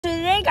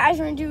guys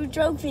want to do a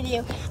joke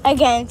video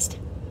against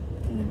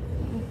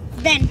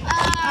Ben.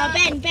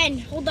 Ben,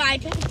 hold the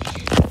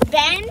iPad.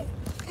 Ben.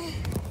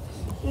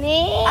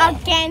 Me?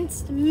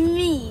 Against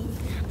me.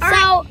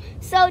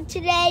 So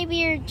today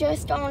we are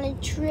just on a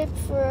trip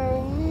for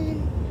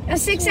a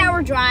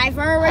 6-hour drive.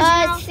 Our a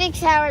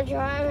 6-hour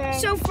drive.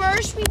 So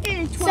first we did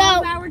a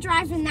 12-hour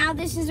drive, and now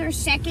this is our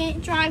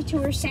second drive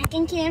to our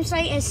second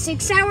campsite, a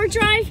 6-hour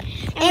drive,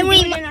 and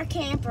we're in our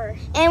camper.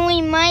 And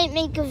we might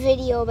make a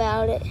video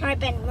about it. All right,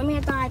 Ben, let me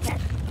have the iPad.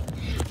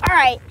 All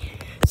right,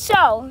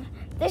 so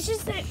this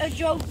is a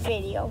joke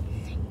video.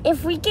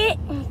 If we get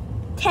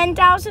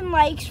 10,000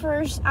 likes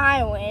first,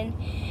 I win.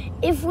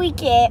 If we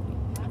get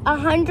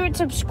 100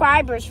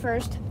 subscribers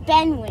first,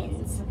 Ben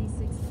wins.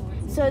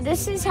 So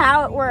this is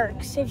how it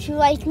works. If you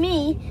like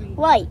me,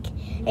 like.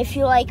 If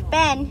you like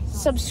Ben,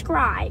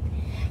 subscribe.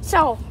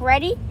 So,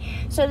 ready?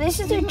 So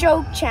this is a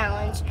joke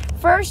challenge.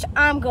 First,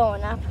 I'm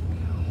going up.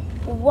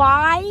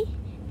 Why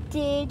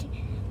did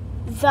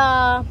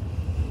the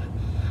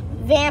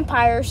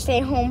vampire stay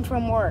home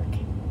from work?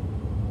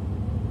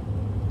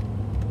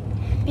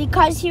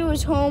 Because he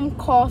was home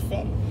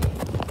coughing.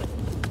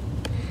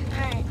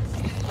 Alright.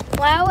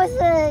 Why was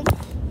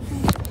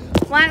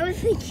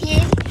the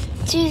kid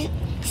too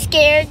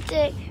scared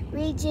to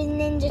reach his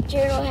Ninja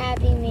Turtle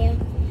Happy Meal?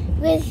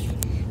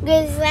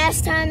 Because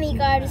last time he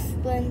got a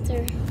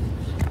splinter.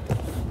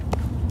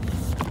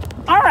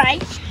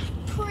 Alright.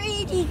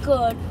 Pretty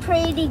good.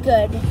 Pretty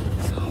good.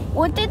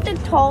 What did the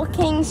tall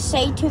king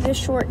say to the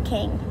short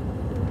king?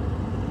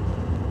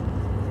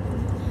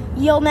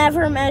 You'll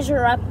never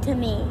measure up to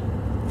me.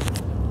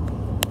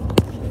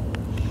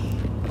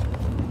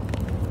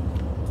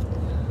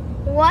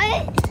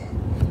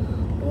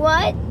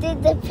 What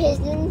did the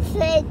pigeon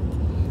say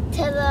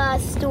to the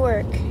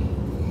stork?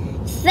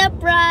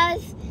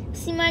 Surprise!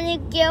 See my new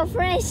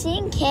girlfriend, she's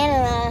in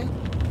Canada.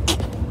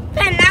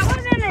 Ben, that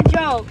wasn't a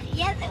joke.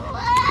 Yes, it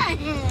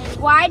was.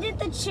 Why did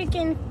the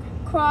chicken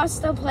cross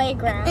the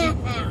playground?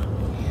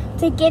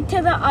 To get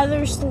to the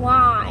other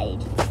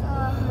slide.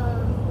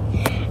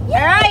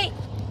 Alright.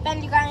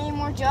 Ben, you got any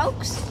more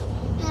jokes?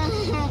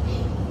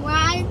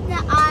 Why did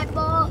the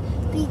eyeball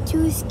be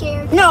too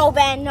scared? No,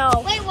 Ben,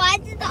 no. Wait, why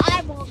did the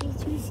eyeball be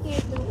too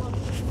scared to look?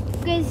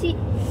 Because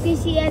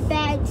he had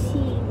bad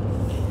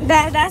teeth.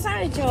 That's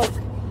not a joke.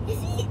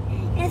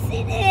 Yes,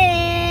 it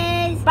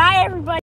is. Bye, everybody.